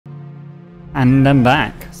And I'm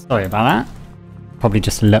back. Sorry about that. Probably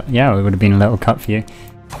just a little, yeah, it would have been a little cut for you.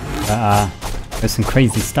 But there's some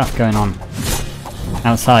crazy stuff going on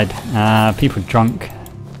outside. People drunk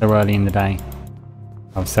so early in the day.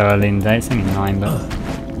 Oh, so early in the day, it's only 9, but...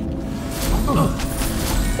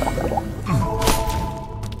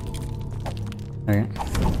 Okay.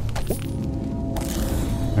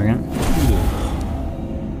 Okay.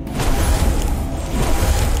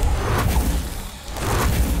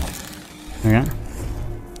 Okay.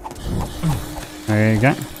 There you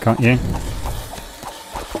go. Got you.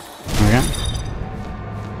 There we go.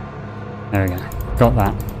 There we go. Got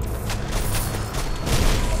that.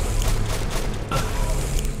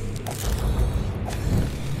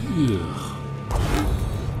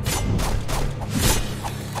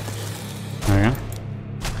 There we go.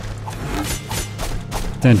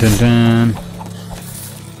 Dun dun dun.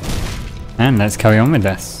 And let's carry on with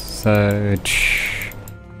this. So,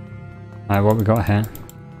 what we got here?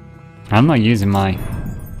 I'm not using my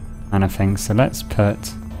mana thing, so let's put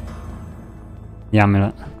the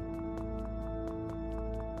amulet.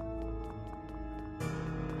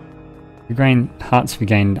 Regain hearts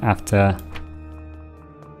regained after.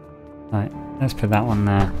 Right, let's put that one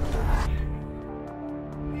there.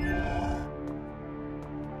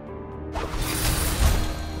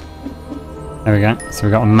 There we go. So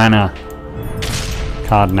we got a mana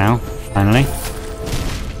card now, finally.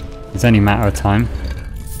 It's only a matter of time.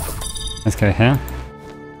 Let's go here.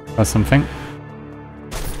 Or something.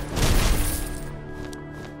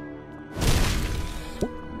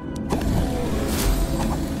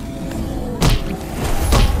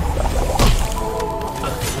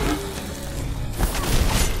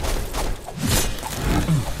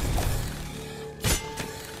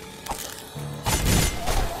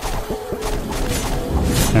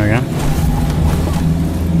 There we go.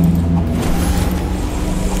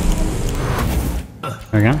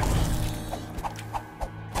 There we go.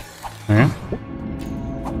 There we go.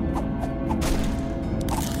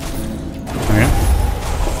 There we go.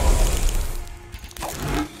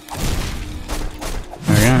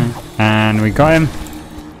 There we go. And we got him.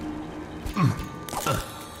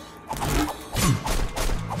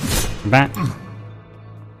 Back.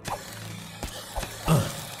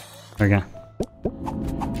 There we go.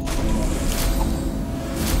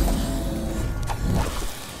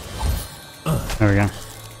 There we go.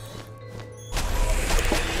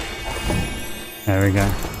 There we go.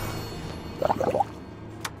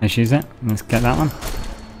 Let's use it. Let's get that one.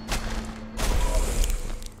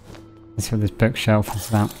 Let's see what this bookshelf is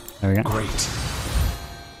about. There we go. Great.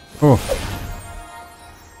 Oh.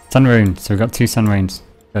 Sun rune. So we've got 2 sun runes.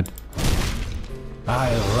 Good.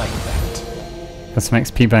 I like that. Got some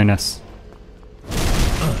XP bonus.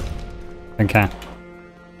 Don't care.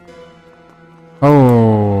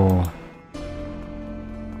 Oh.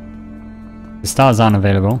 The stars aren't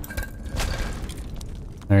available.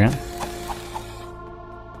 There we go.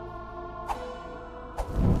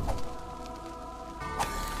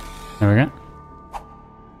 There we go.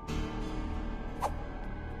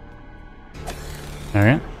 There we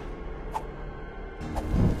go.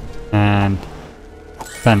 And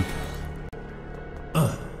then.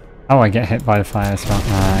 Oh, I get hit by the fire as well.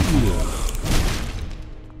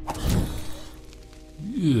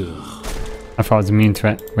 I thought I was immune to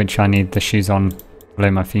it, which I need the shoes on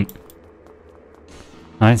below my feet.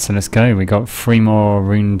 Alright, so let's go. We got 3 more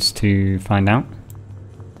runes to find out.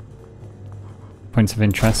 Points of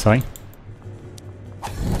interest, sorry.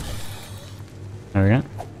 There we go.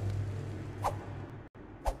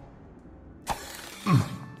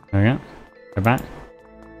 There we go. Go back.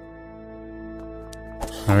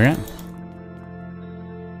 There we go.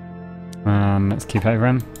 Let's keep over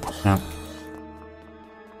him. Now.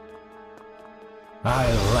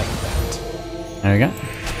 I like that. There we go.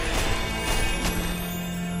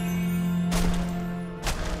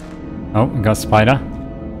 Oh, we got a spider.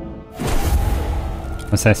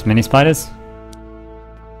 What's this? Mini spiders?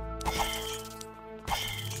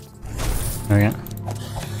 There we go.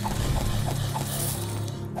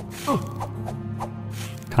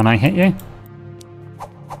 Can I hit you?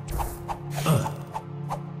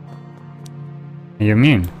 Are you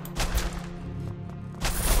immune?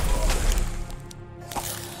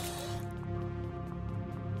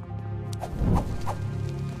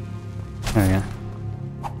 There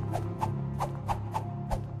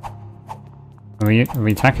we go. Are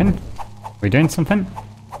we attacking? Are we doing something?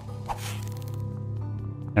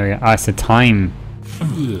 There we go. Ah, it's a time.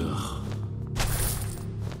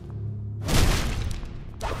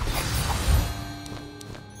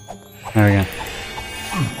 There we go.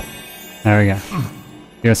 There we go.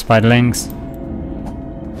 Your spiderlings.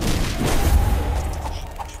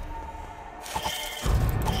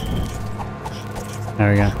 There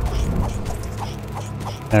we go.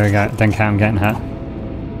 There we go. Don't care, I'm getting hurt.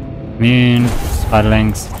 Immune,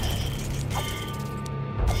 spiderlings.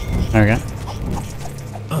 There we go.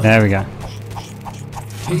 There we go.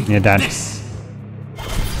 You're dead.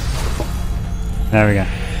 There we go.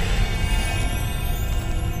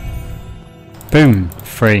 Boom!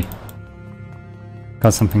 Free.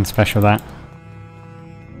 Got something special there.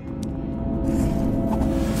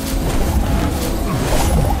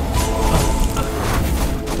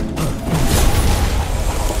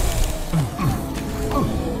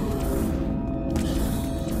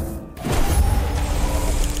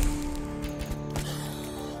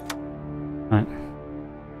 Right.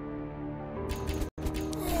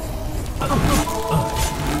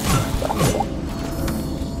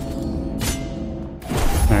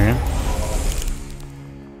 There we go.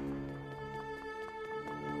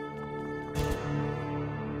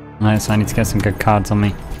 Right, so I need to get some good cards on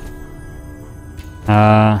me.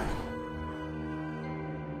 I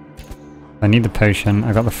need the potion.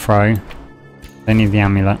 I got the throw. I need the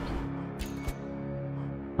amulet.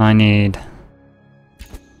 I need...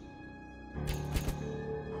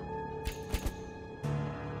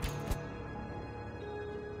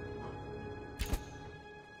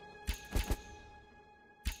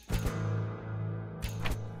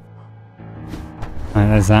 Right,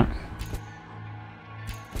 there's that.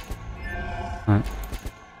 Right.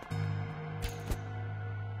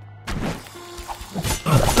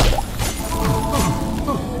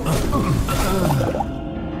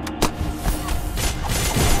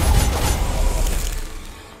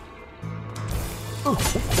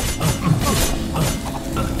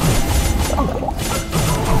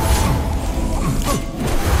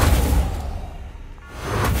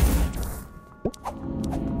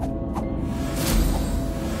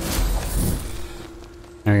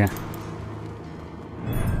 There we go.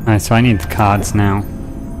 Alright, so I need the cards now.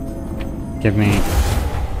 Give me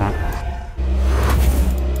that.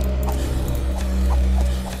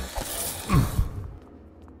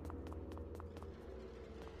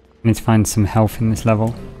 I need to find some health in this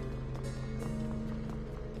level.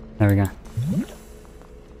 There we go.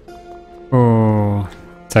 Oh,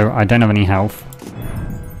 so I don't have any health.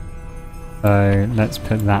 So let's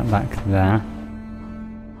put that back there.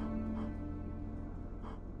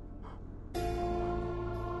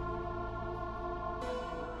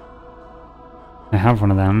 I have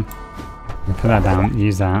one of them. I'll put that down,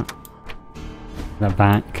 use that. Put that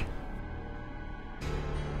back.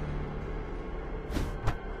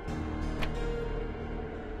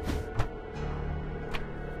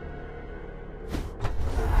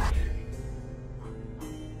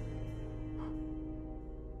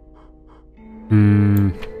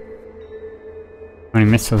 How many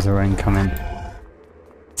missiles are incoming?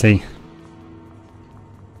 See.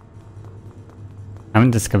 I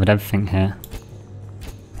haven't discovered everything here.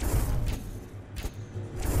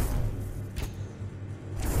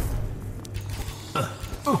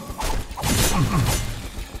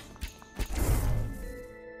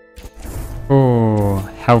 Oh,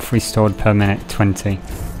 health restored per minute 20.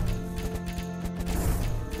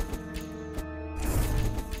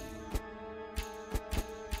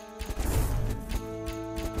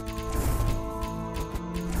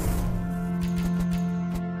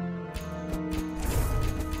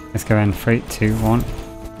 Let's go in 3, 2, 1.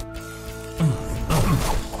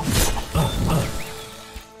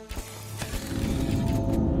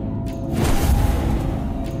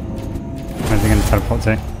 Where's he going to teleport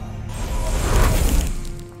to?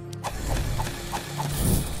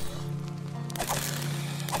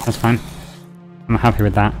 That's fine. I'm happy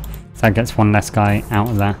with that. So that gets one less guy out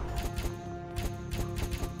of there.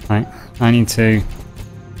 Right, I need to...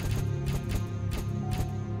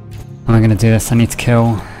 How am I going to do this? I need to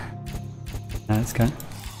kill... Let's go.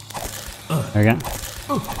 There we go.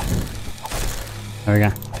 There we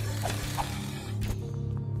go.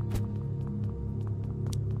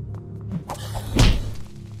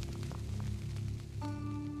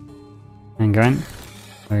 And go in.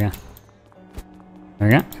 There we go. There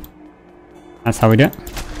we go. That's how we do it.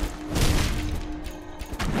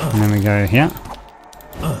 And then we go here.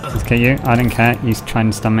 Let's get you. I don't care. You try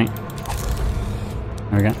and stun me.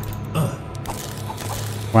 There we go.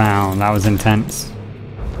 Wow, that was intense.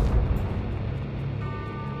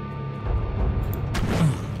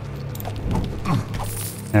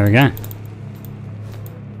 There we go.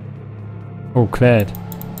 All cleared.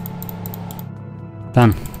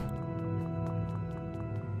 Done.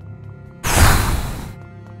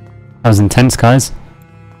 That was intense, guys.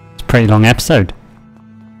 It's a pretty long episode.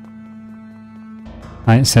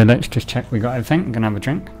 Right, so let's just check we got everything. I'm gonna have a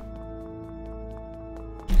drink.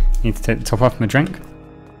 Need to take the top off my drink.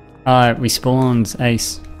 We spawned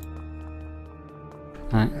Ace.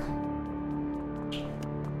 Right.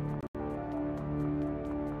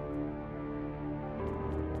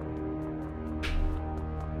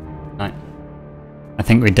 Right. I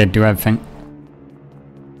think we did do everything.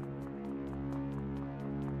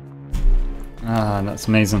 Ah, that's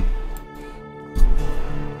amazing.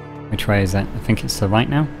 Which way is it? I think it's the right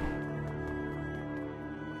now.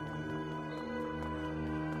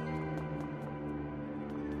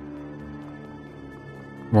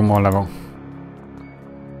 One more level.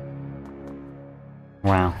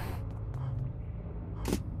 Wow.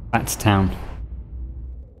 Back to town.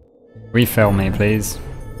 Refill me, please.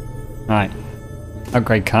 Right.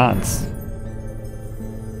 Upgrade cards.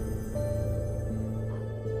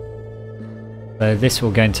 So this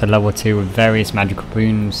will go into level 2 with various magical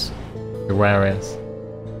boons. Your areas.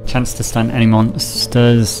 Chance to stun any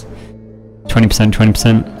monsters. 20%,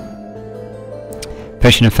 20%.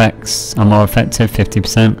 Potion effects are more effective,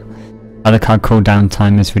 50%. Other card cooldown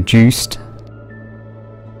time is reduced.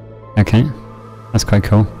 Okay, that's quite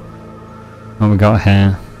cool. What we got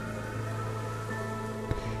here?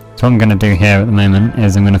 So what I'm going to do here at the moment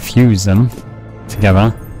is I'm going to fuse them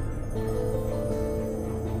together.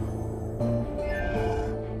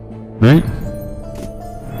 Right.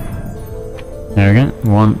 There we go.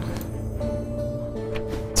 1,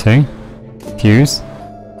 2. Fuse.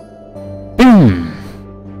 Boom!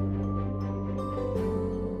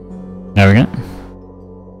 There we go.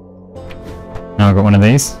 Now I've got one of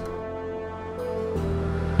these.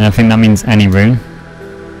 And I think that means any rune.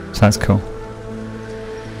 So that's cool.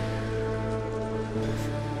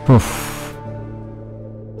 Oof.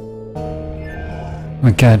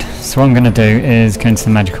 We're good. So what I'm going to do is go into the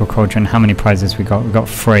magical cauldron. How many prizes we got? We got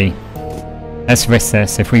 3. Let's risk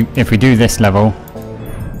this. If we do this level,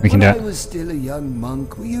 we can do it. When I was still a young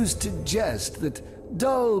monk, we used to jest that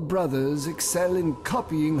dull brothers excel in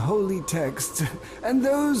copying holy texts, and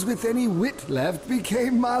those with any wit left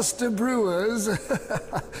became master brewers.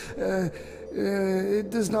 It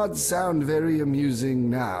does not sound very amusing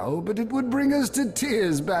now, but it would bring us to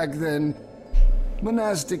tears back then.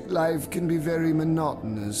 Monastic life can be very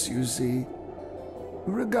monotonous, you see.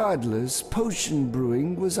 Regardless, potion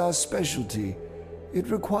brewing was our specialty. It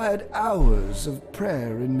required hours of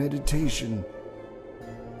prayer and meditation.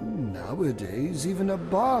 Nowadays, even a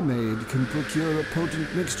barmaid can procure a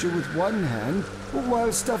potent mixture with one hand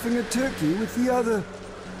while stuffing a turkey with the other.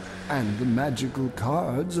 And the magical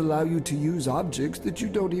cards allow you to use objects that you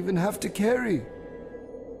don't even have to carry.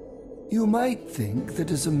 You might think that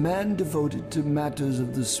as a man devoted to matters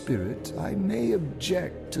of the spirit, I may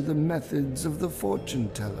object to the methods of the fortune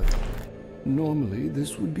teller. Normally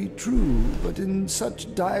this would be true, but in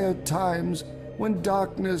such dire times, when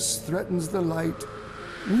darkness threatens the light,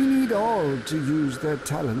 we need all to use their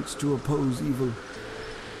talents to oppose evil.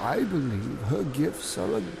 I believe her gifts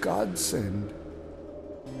are a godsend.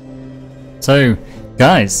 So,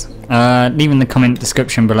 guys, leave in the comment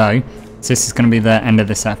description below. So this is going to be the end of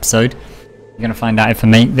this episode. You're going to find out if I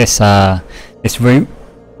make this this route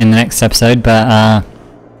in the next episode. But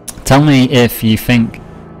tell me if you think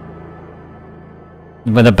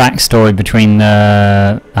with a backstory between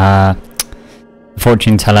the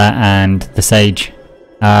fortune teller and the sage.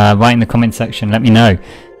 Write in the comment section, let me know.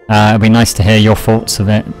 It'll be nice to hear your thoughts of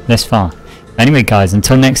it this far. Anyway guys,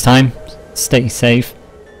 until next time, stay safe,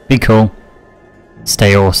 be cool,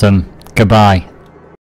 stay awesome, goodbye.